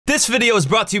This video is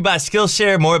brought to you by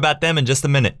Skillshare. More about them in just a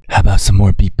minute. How about some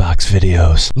more beatbox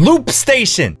videos?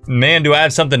 Loopstation! Man, do I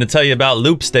have something to tell you about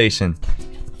Loopstation.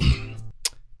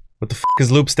 What the f is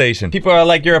Loopstation? People are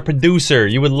like, you're a producer.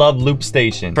 You would love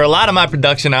Loopstation. For a lot of my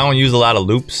production, I don't use a lot of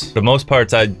loops. For the most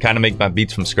parts, I kind of make my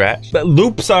beats from scratch. But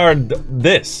loops are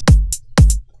this.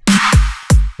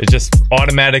 It just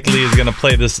automatically is gonna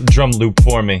play this drum loop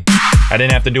for me. I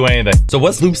didn't have to do anything. So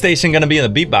what's Loopstation gonna be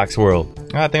in the beatbox world?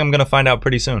 I think I'm gonna find out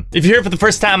pretty soon. If you're here for the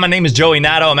first time, my name is Joey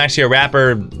Nato. I'm actually a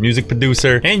rapper, music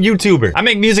producer, and YouTuber. I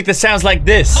make music that sounds like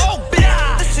this. Oh,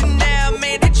 listen now,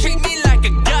 man, they treat me like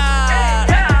a god.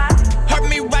 Hurt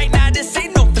me right now, this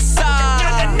ain't no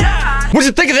facade. What'd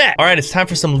you think of that? All right, it's time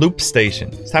for some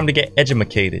Loopstation. It's time to get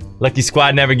edumacated. Lucky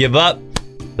Squad never give up.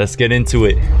 Let's get into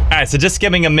it. All right, so just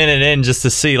giving a minute in just to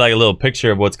see like a little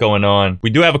picture of what's going on. We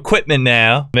do have equipment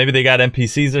now. Maybe they got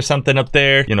NPCs or something up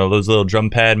there. You know, those little drum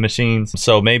pad machines.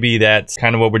 So maybe that's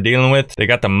kind of what we're dealing with. They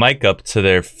got the mic up to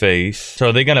their face. So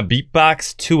are they gonna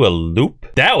beatbox to a loop?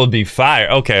 That would be fire.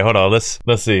 Okay, hold on. Let's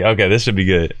see. Okay, this should be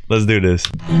good. Let's do this.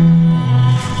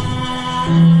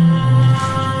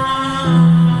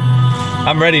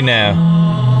 I'm ready now.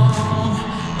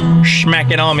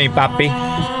 Smack it on me, papi.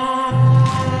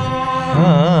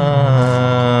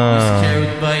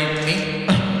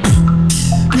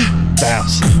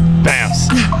 Bounce, bounce,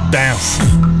 bounce.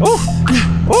 Ooh,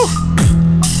 ooh.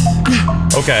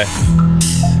 Okay.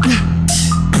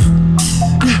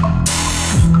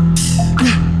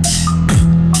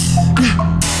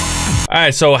 All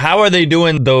right, so how are they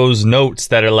doing those notes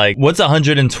that are like, what's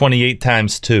 128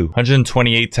 times 2?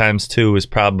 128 times 2 is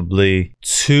probably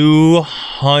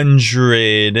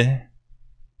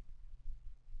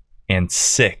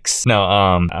 206. No,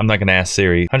 I'm not gonna ask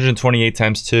Siri. 128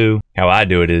 times 2, how I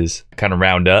do it is kind of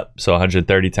round up. So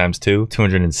 130 times 2,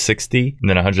 260. And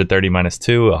then 130 minus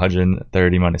 2,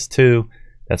 130 minus 2.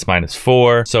 That's minus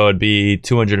 4. So it'd be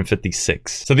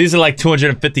 256. So these are like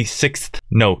 256th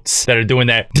notes that are doing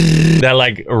that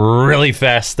like really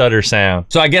fast stutter sound.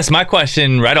 So I guess my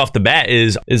question right off the bat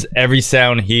is every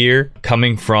sound here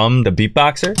coming from the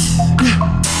beatboxer?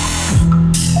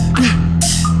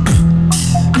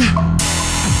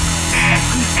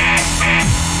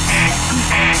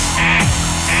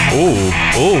 Oh,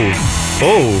 oh,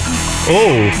 oh,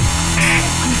 oh.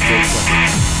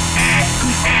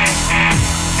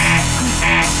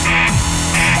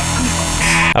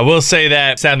 I will say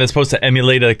that sound is supposed to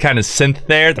emulate a kind of synth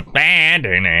there.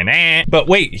 But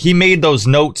wait, he made those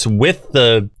notes with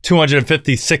the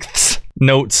 256th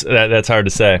notes. That's hard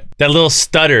to say. That little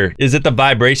stutter, is it the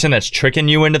vibration that's tricking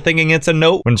you into thinking it's a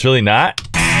note when it's really not?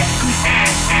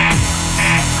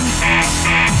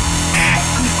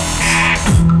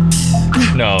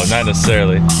 No, not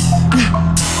necessarily.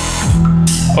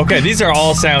 Okay, these are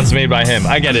all sounds made by him.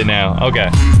 I get it now. Okay.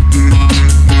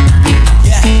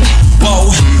 Yeah. Whoa.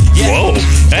 Yeah. Whoa.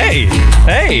 Hey.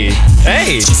 Hey.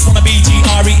 Hey. Just wanna be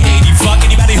GRE80. Fuck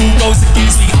anybody who goes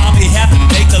against me. I'll be happy to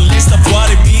make the list of what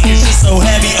it be. It's just so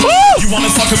heavy. You wanna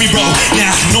fuck with me, bro?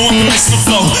 Nah, no one can mix the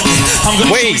flow. I'm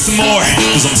gonna wait some more.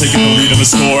 Cause I'm taking the lead on the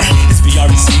score. It's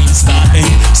BREC, the spot, eh?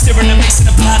 Stirring the mix in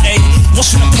the pot, eh?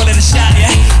 Washing up, pulling a shot, yeah?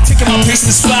 Taking my piece in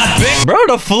the spot, bitch. Bro,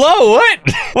 the flow, what?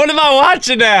 What am I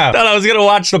watching now? Thought I was gonna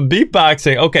watch the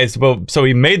beatboxing. Okay, so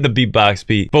he made the beatbox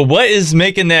beat. But what is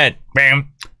making that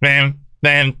bam, bam,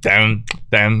 bam, down,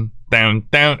 down, down,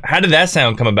 down? How did that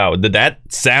sound come about? Did that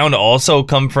sound also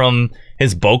come from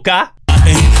his boca?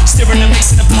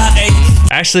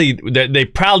 Actually, they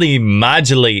probably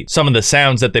modulate some of the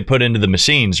sounds that they put into the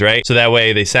machines, right? So that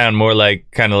way they sound more like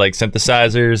kind of like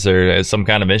synthesizers or some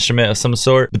kind of instrument of some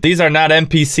sort. But these are not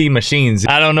NPC machines.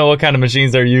 I don't know what kind of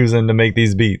machines they're using to make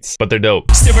these beats, but they're dope.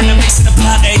 You hear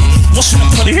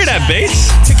that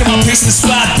bass?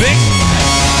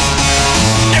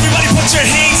 Everybody put your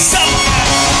hands up.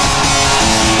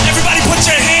 Everybody put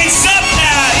your hands up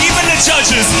now. Even the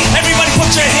judges. Everybody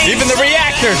put your hands up. Even the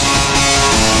reactors.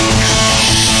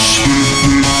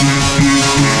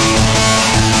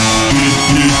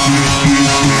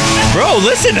 Bro,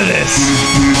 listen to this.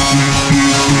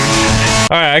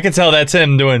 All right, I can tell that's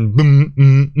him doing boom,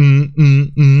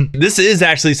 This is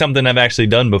actually something I've actually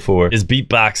done before, is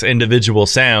beatbox individual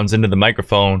sounds into the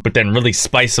microphone, but then really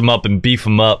spice them up and beef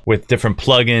them up with different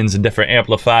plugins and different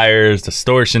amplifiers,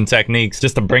 distortion techniques,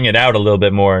 just to bring it out a little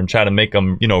bit more and try to make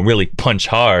them, you know, really punch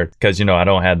hard. Because, you know, I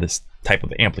don't have this type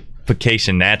of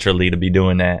amplification naturally to be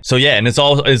doing that. So yeah, and it's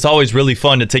always really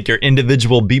fun to take your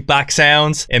individual beatbox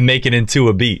sounds and make it into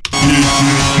a beat.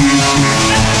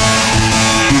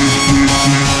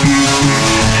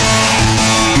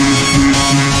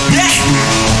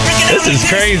 This is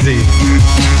crazy.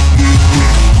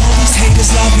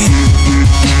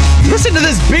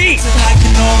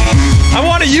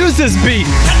 is this beat?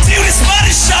 I do this for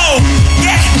the show.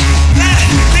 Yeah,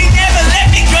 they never let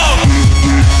me go.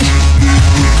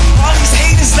 All these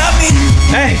haters love me.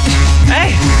 Hey,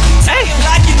 hey, hey.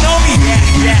 Like you know me.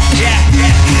 Yeah.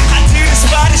 I do this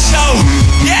for the show.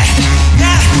 Yeah,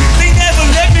 they never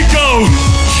let me go.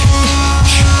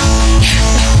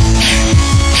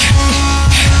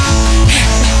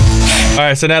 All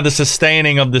right, so now the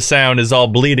sustaining of the sound is all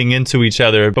bleeding into each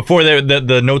other. Before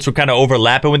the notes were kind of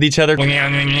overlapping with each other. I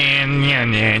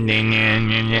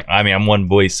mean, I'm one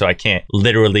voice, so I can't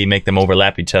literally make them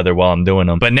overlap each other while I'm doing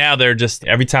them. But now they're just,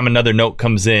 every time another note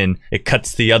comes in, it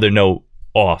cuts the other note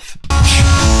off.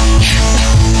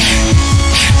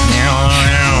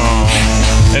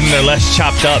 And they're less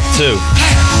chopped up, too.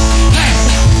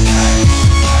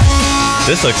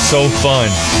 This looks so fun.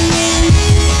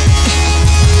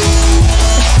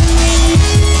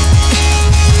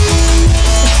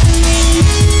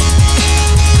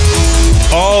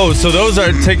 Oh, so those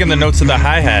are taking the notes of the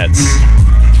hi-hats.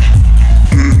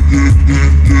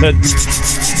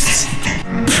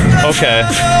 Okay.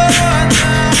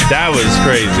 That was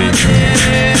crazy.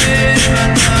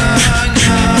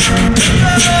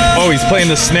 Oh, he's playing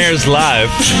the snares live.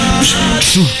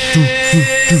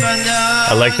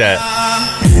 I like that.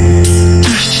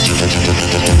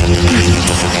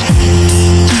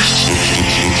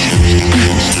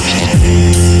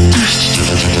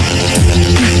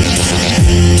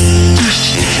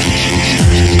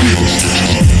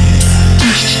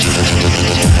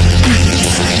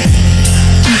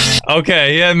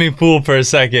 Okay, he had me fooled for a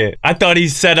second. I thought he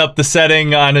set up the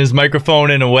setting on his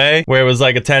microphone in a way where it was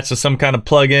like attached to some kind of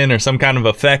plug-in or some kind of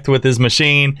effect with his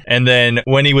machine. And then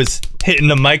when he was hitting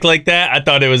the mic like that, I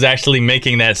thought it was actually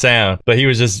making that sound. But he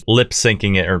was just lip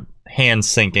syncing it or hand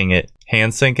syncing it.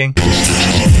 Hand syncing?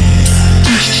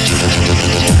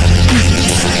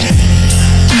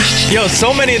 Yo,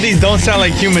 so many of these don't sound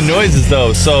like human noises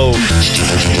though, so...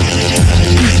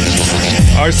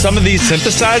 Are some of these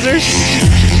synthesizers?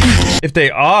 If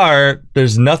they are,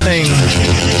 there's nothing...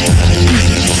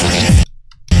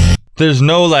 There's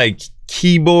no, like,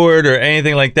 keyboard or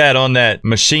anything like that on that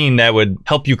machine that would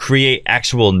help you create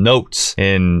actual notes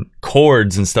and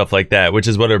chords and stuff like that, which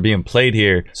is what are being played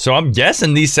here. So I'm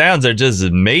guessing these sounds are just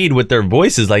made with their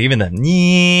voices, like even the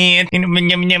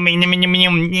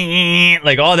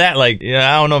like all that, like,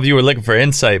 yeah, I don't know if you were looking for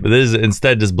insight, but this is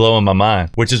instead just blowing my mind,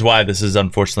 which is why this is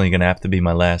unfortunately gonna have to be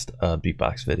my last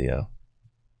beatbox video.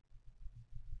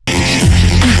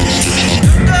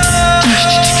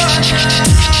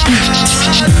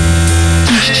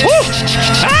 Woo!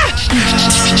 Ah!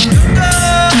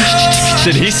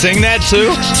 Did he sing that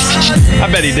too?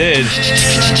 I bet he did.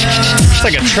 It's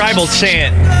like a tribal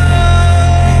chant.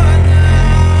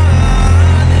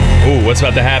 Ooh, what's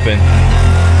about to happen?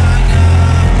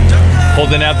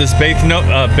 Holding out this bass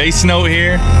note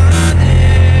here.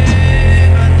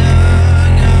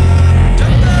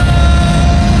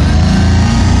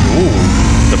 Ooh,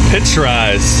 the pitch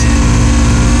rise.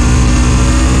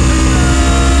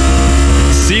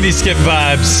 CD skip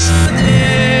vibes.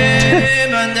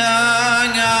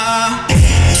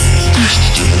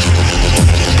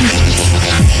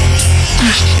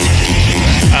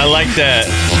 I like that.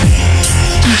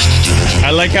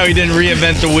 I like how he didn't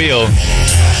reinvent the wheel.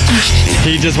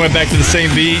 He just went back to the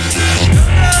same beat.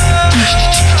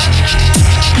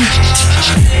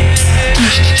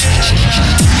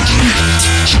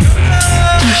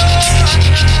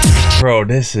 Bro,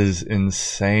 this is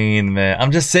insane, man.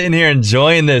 I'm just sitting here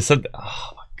enjoying this. Oh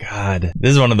my god. This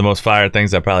is one of the most fire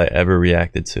things I probably ever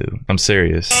reacted to. I'm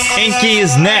serious. Inky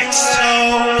is next.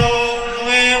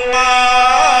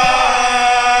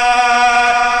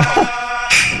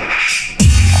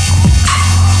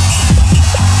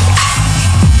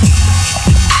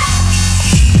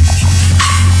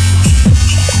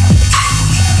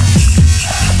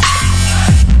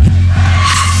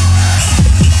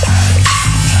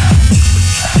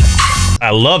 I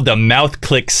love the mouth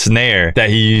click snare that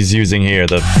he's using here.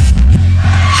 The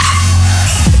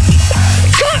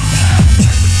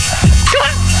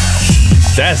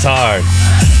that's hard.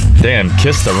 Damn,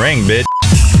 kiss the ring, bitch.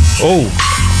 Oh,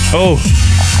 oh.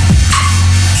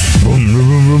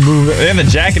 And the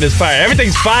jacket is fire.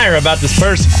 Everything's fire about this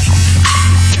person.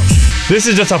 This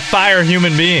is just a fire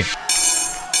human being.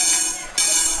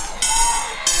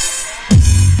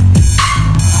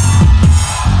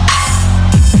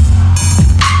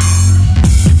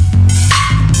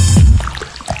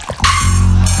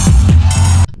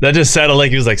 That just sounded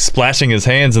like he was like splashing his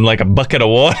hands in like a bucket of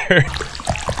water.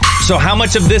 So how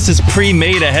much of this is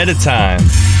pre-made ahead of time?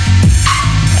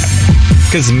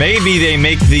 Because maybe they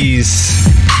make these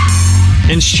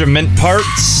instrument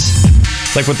parts,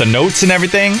 like with the notes and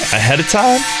everything ahead of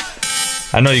time.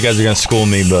 I know you guys are gonna school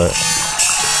me, but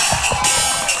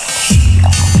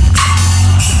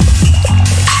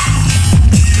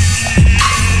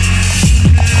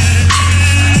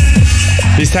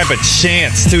these type of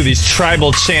chants too, these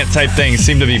tribal chant type things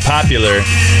seem to be popular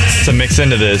to mix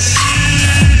into this.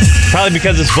 Probably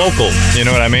because it's vocal, you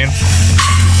know what I mean?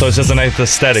 So it's just a nice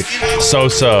aesthetic.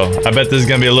 So-so. I bet this is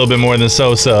gonna be a little bit more than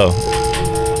so-so.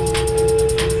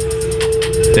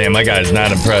 Damn, my guy's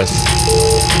not impressed.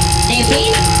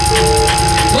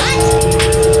 What?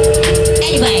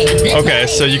 Anyway, okay,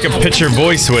 so you can pitch your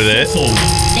voice with it.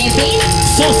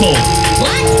 So-so.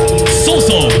 What?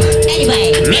 So-so.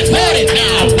 Anyway, Let's hear it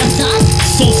now. what's up?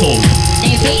 So-so.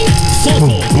 So-so.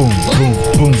 Boom, boom,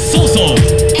 boom. So-so.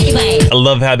 Anyway. I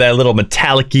love how that little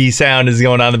metallic-y sound is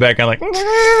going on in the background, like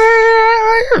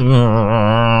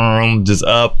just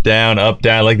up, down,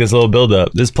 like this little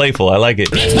build-up. This is playful. I like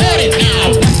it. Let's hear it now.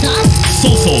 What's up?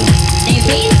 So-so.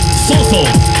 So-so.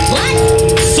 What?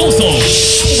 So-so.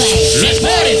 Anyway. Let's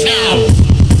hear it now.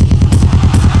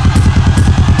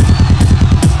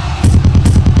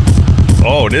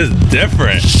 Oh, this is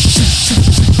different.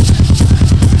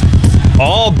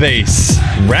 All bass,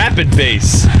 rapid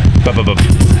bass.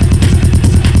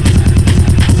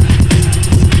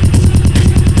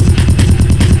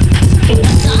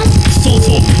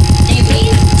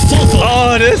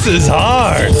 Oh, this is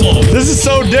hard. This is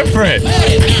so different.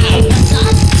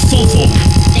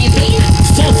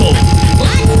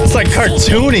 It's like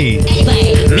cartoony.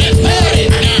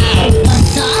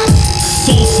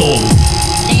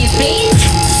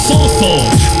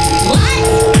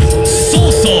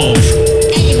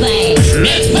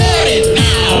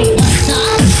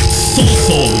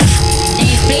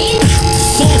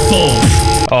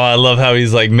 Oh, I love how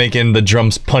he's like making the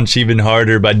drums punch even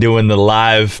harder by doing the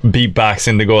live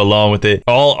beatboxing to go along with it.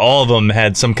 All of them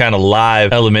had some kind of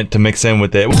live element to mix in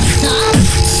with it.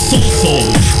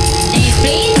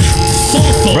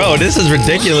 Bro, this is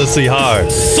ridiculously hard.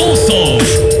 Anyway,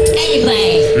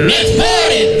 let's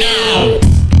hear it now.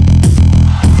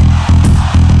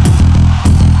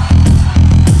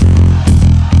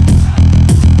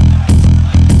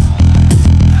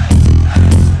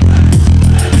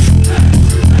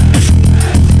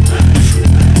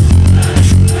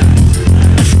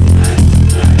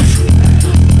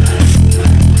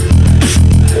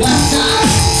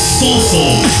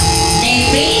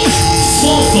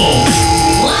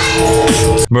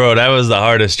 Bro, that was the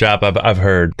hardest drop I've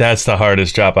heard. That's the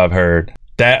hardest drop I've heard.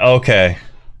 Okay.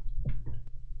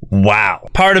 Wow.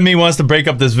 Part of me wants to break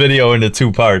up this video into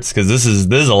 2 parts because this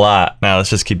is a lot. Now let's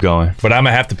just keep going. But I'm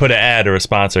gonna have to put an ad or a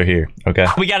sponsor here, okay?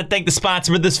 We gotta thank the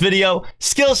sponsor of this video,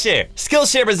 Skillshare.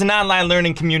 Skillshare is an online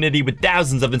learning community with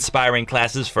thousands of inspiring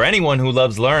classes for anyone who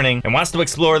loves learning and wants to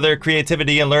explore their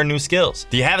creativity and learn new skills.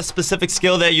 Do you have a specific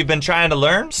skill that you've been trying to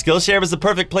learn? Skillshare is the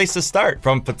perfect place to start.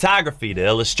 From photography to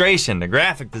illustration to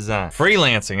graphic design,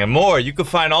 freelancing, and more, you can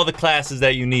find all the classes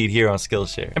that you need here on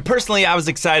Skillshare. And personally, I was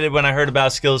excited when I heard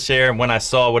about Skillshare and when I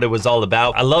saw what it was all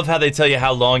about. I love how they tell you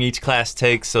how long each class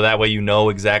takes, so that way you know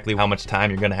exactly how much time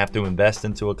you're gonna have to invest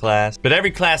into a class. But every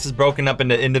class is broken up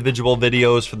into individual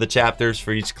videos for the chapters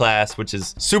for each class, which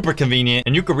is super convenient.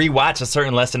 And you can rewatch a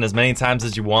certain lesson as many times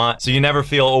as you want, so you never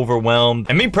feel overwhelmed.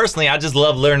 And me personally, I just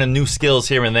love learning new skills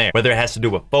here and there, whether it has to do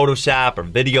with Photoshop or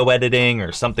video editing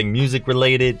or something music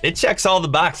related. It checks all the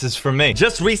boxes for me.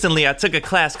 Just recently, I took a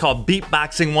class called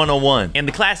Beatboxing 101, and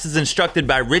the class is instructed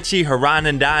by Richie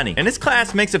Haranandani. And this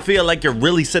class makes it feel like you're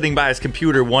really sitting by his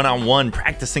computer one-on-one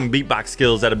practicing beatbox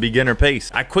skills at a beginner pace.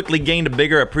 I quickly gained a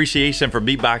bigger appreciation for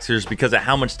beatboxers because of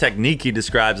how much technique he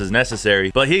describes as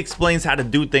necessary, but he explains how to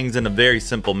do things in a very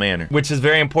simple manner, which is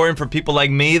very important for people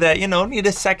like me that, you know, need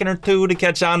a second or two to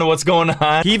catch on to what's going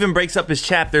on. He even breaks up his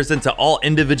chapters into all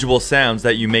individual sounds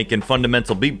that you make in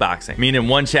fundamental beatboxing, meaning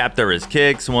one chapter is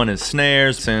kicks, one is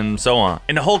snares, and so on.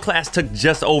 And the whole class took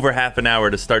just over half an hour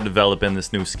to start developing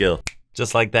this new skill.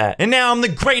 Just like that. And now I'm the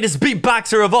greatest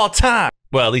beatboxer of all time.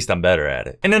 Well, at least I'm better at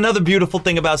it. And another beautiful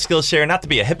thing about Skillshare, not to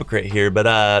be a hypocrite here,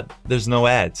 but there's no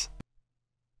ads.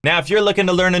 Now, if you're looking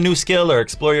to learn a new skill or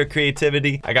explore your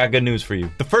creativity, I got good news for you.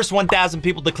 The first 1,000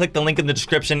 people to click the link in the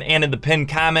description and in the pinned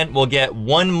comment will get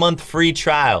 1 month free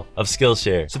trial of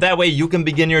Skillshare. So that way you can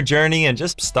begin your journey and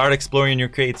just start exploring your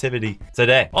creativity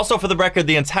today. Also, for the record,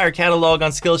 the entire catalog on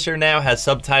Skillshare now has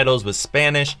subtitles with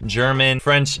Spanish, German,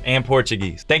 French, and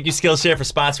Portuguese. Thank you, Skillshare, for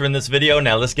sponsoring this video.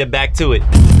 Now let's get back to it.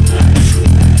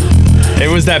 It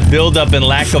was that build-up and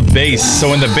lack of bass. So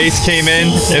when the bass came in,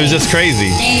 it was just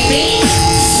crazy.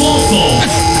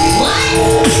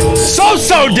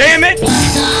 So-so, damn it!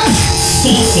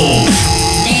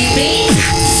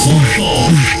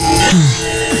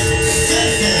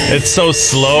 It's so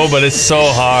slow, but it's so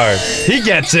hard. He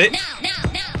gets it.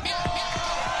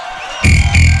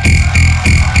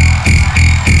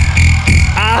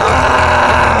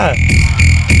 Ah!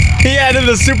 He added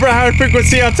the super high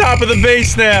frequency on top of the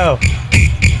bass now.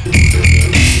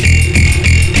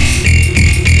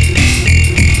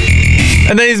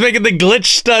 And then he's making the glitch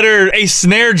stutter a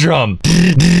snare drum.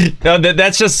 No,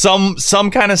 that's just some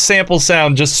kind of sample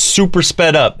sound, just super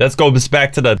sped up. Let's go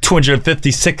back to the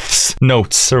 256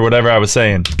 notes or whatever I was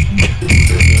saying.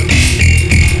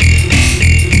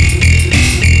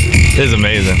 It's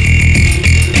amazing.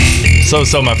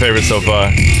 So my favorite so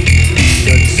far.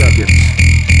 Good subject.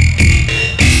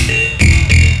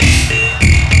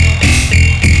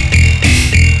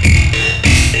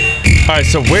 Alright,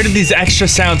 so where did these extra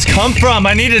sounds come from?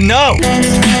 I need to know!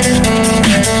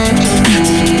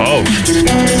 Oh.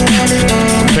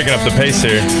 Picking up the pace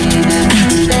here.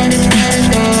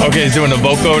 Okay, he's doing a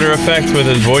vocoder effect with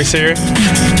his voice here.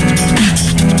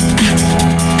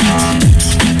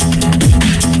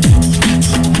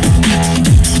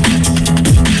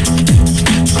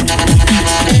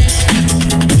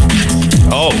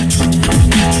 Oh.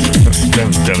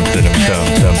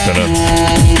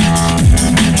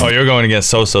 Oh, you're going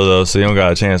against So-So though, so you don't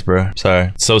got a chance, bro.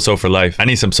 Sorry. So-So for life. I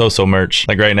need some So-So merch,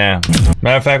 like right now.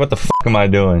 Matter of fact, what the fuck am I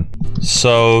doing?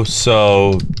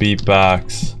 So-So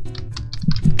Beatbox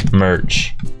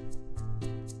merch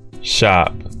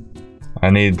shop.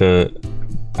 I need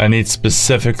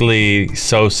specifically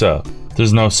So-So.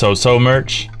 There's no So-So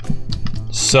merch.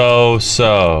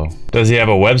 So-So. Does he have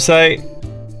a website?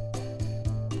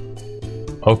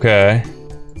 Okay.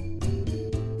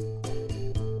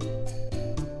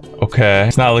 Okay,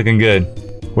 it's not looking good.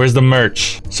 Where's the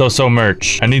merch? So-So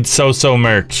merch. I need So-So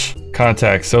merch.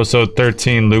 Contact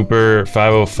So-So13 Looper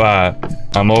 505.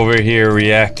 I'm over here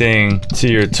reacting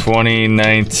to your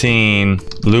 2019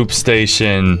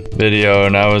 Loopstation video,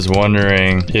 and I was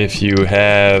wondering if you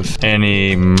have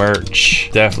any merch.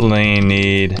 Definitely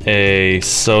need a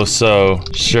So-So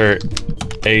shirt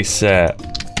ASAP.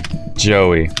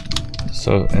 Joey.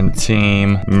 So, and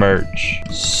team merch.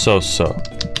 So-So.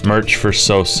 Merch for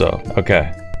So-So.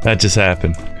 Okay, that just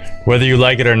happened. Whether you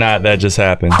like it or not, that just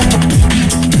happened.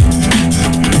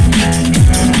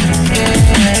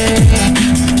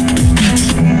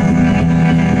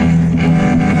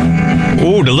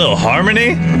 Ooh, the little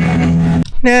harmony.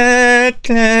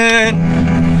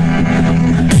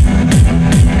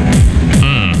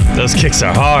 Those kicks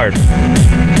are hard.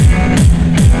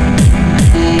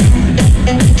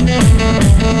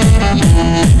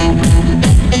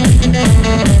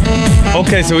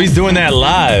 Okay, so he's doing that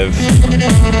live.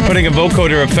 Putting a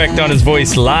vocoder effect on his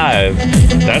voice live.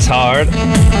 That's hard.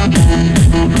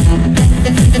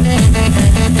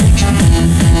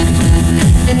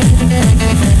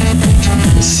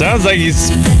 Sounds like he's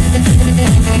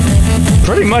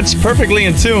pretty much perfectly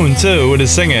in tune, too, with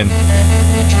his singing.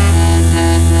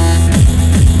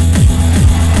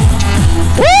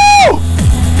 Woo!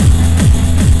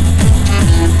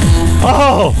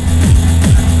 Oh!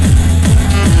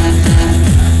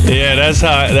 Yeah, that's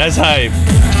hype.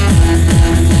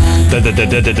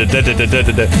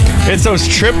 It's those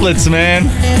triplets, man.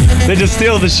 They just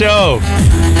steal the show.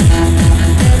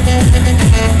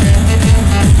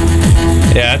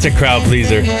 Yeah, that's a crowd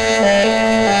pleaser.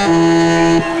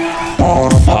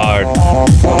 Hard.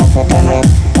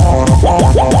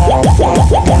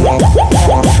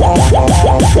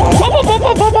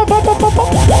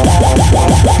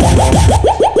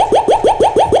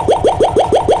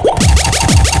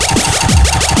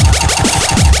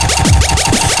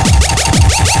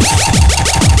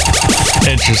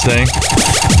 Interesting.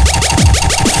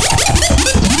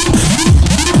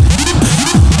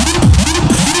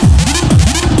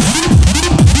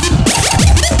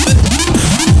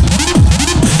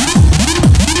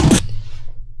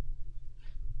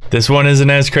 This one isn't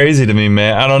as crazy to me,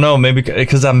 man. I don't know, maybe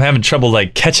because I'm having trouble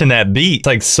like catching that beat. It's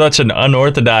like such an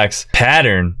unorthodox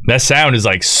pattern. That sound is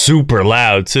like super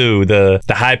loud too. The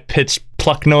high-pitched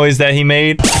pluck noise that he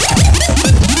made.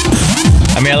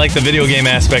 I mean, I like the video game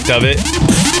aspect of it.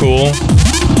 Cool.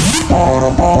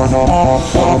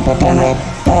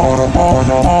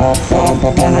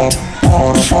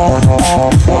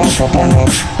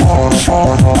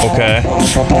 Okay.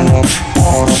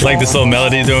 Like this little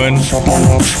melody doing.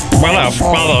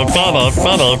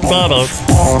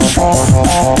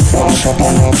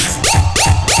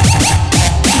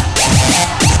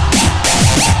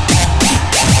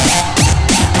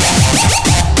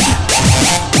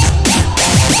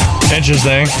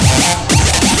 Interesting.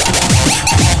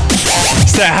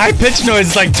 That high pitch noise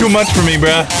is like too much for me,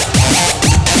 bruh.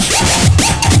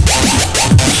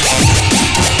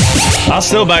 I'll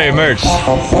still buy your merch.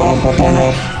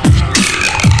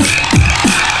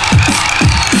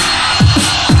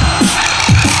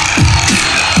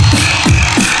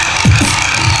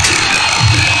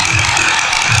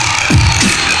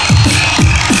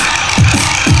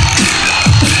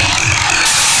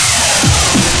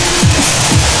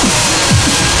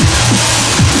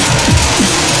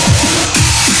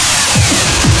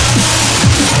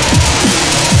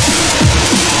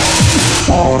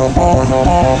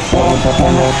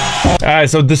 Alright,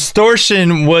 so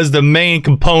distortion was the main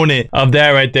component of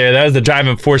that right there. That was the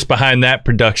driving force behind that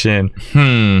production.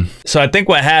 So I think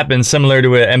what happens, similar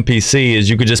to an MPC, is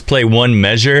you could just play one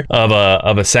measure of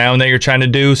a sound that you're trying to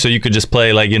do. So you could just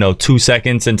play like, you know, 2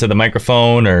 seconds into the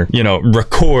microphone, or, you know,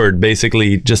 record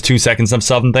basically just 2 seconds of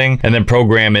something and then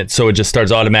program it so it just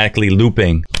starts automatically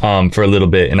looping for a little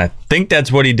bit. And I think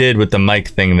that's what he did with the mic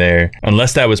thing there,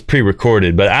 unless that was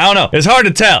pre-recorded, but I don't know. It's hard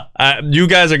to tell. You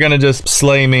guys are gonna just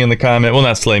slay me in the comment. Well,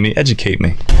 not slay me, educate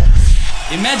me.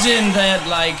 Imagine that,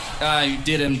 like, you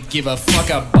didn't give a fuck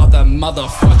about the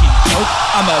motherfucking dope.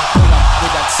 I'ma pull up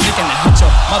with that stick and hit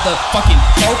your motherfucking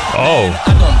dope. Oh.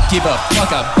 I don't give a fuck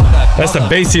about that. That's the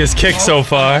bassiest kick so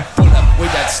far. Pull up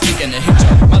with that stick and hit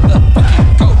your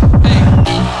motherfucking dope.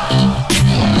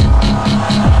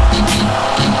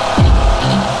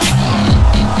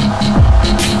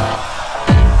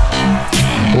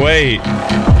 Wait.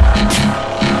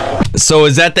 So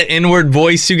is that the inward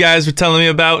voice you guys were telling me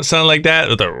about? Something like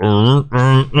that?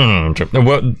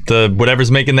 The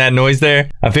whatever's making that noise there?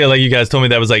 I feel like you guys told me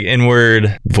that was like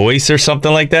inward voice or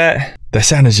something like that. That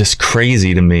sound is just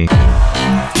crazy to me.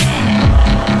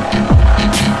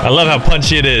 I love how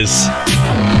punchy it is.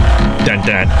 Dun,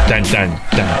 dun, dun, dun,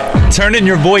 dun. Turning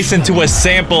your voice into a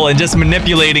sample and just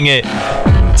manipulating it.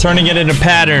 Turning it into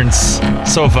patterns.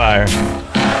 So fire.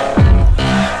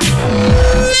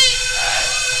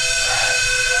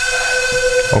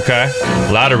 Okay,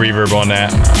 a lot of reverb on that.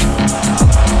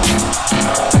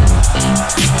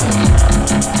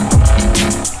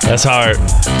 That's hard.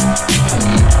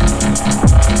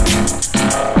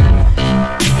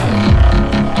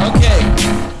 Okay.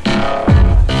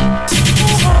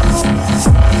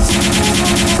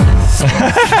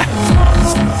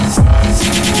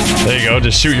 There you go,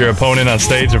 just shoot your opponent on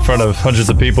stage in front of hundreds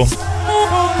of people.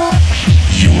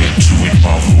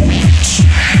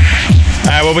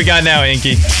 Alright, what we got now,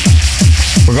 Inky?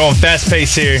 We're going fast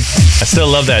pace here. I still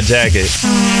love that jacket.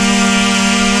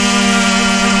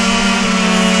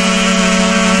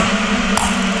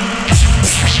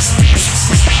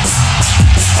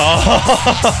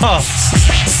 Oh!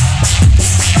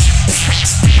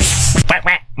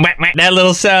 That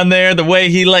little sound there, the way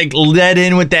he like led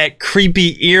in with that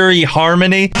creepy, eerie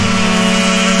harmony.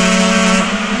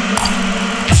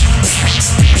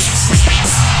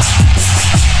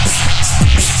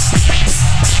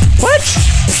 What?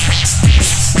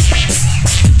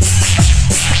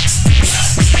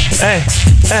 Hey,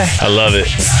 hey. I love it.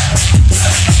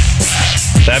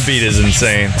 That beat is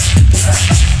insane.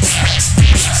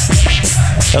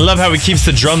 I love how he keeps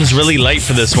the drums really light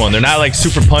for this one. They're not like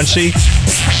super punchy.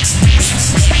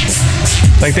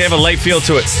 Like they have a light feel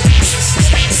to it.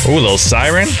 Ooh, a little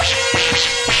siren.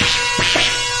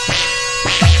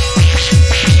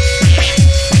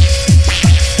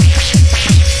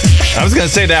 I was gonna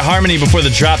say that harmony before the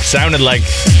drop sounded like,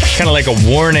 kind of like a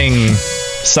warning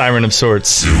siren of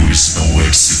sorts. There is no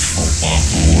exit from my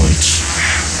void.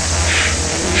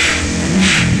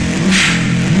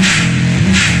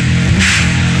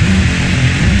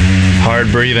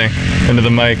 Hard breathing into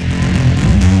the mic.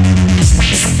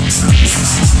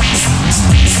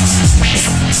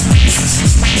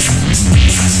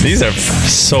 These are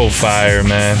so fire,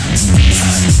 man.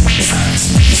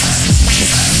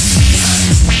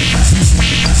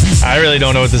 I really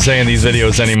don't know what to say in these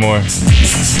videos anymore.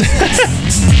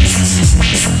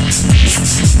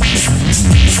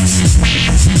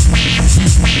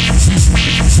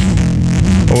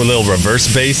 Oh, a little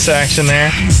reverse bass action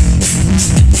there.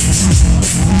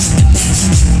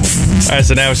 Alright,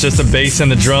 so now it's just the bass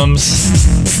and the drums.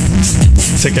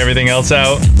 Took everything else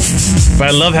out. But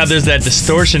I love how there's that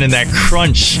distortion and that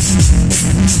crunch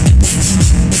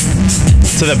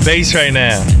to the bass right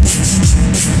now.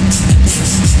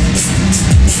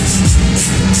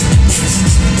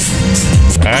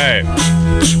 Alright.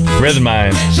 Rhythm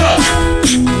Mind.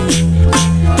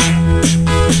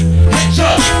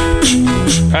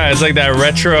 Alright, it's like that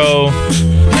retro,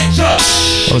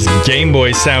 those Game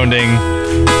Boy sounding.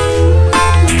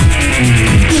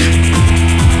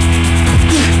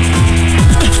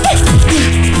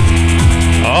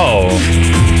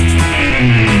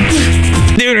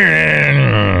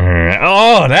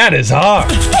 is hard.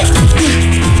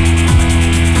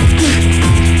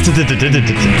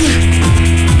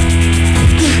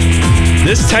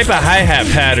 This type of hi-hat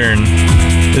pattern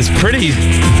is pretty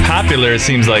popular, it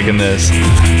seems like, in this.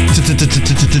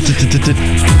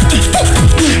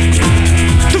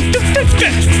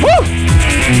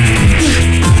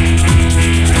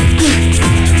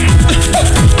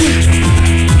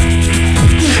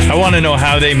 I want to know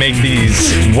how they make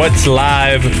these. What's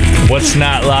live? What's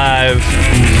not live?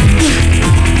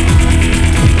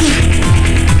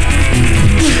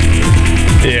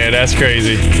 Yeah, that's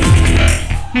crazy.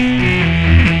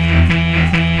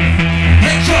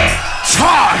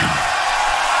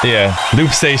 Yeah,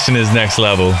 Loopstation is next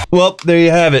level. Well, there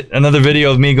you have it. Another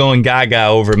video of me going gaga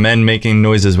over men making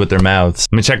noises with their mouths.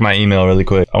 Let me check my email really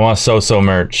quick. I want so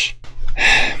merch.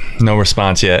 No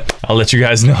response yet. I'll let you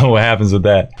guys know what happens with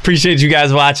that. Appreciate you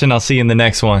guys watching. I'll see you in the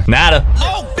next one. Nato.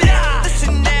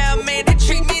 Listen now, man, they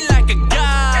treat me like a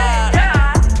god.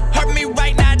 Hurt me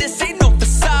right now, this ain't no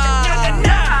facade.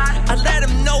 I let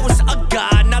them know it's a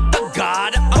god, not the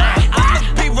god.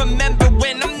 I'ma be remembered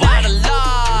when I'm not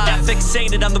alive. Not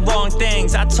fixated on the wrong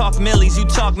things. I talk millies, you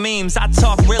talk memes. I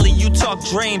talk really, you talk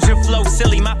dreams. Your flow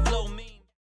silly, my flow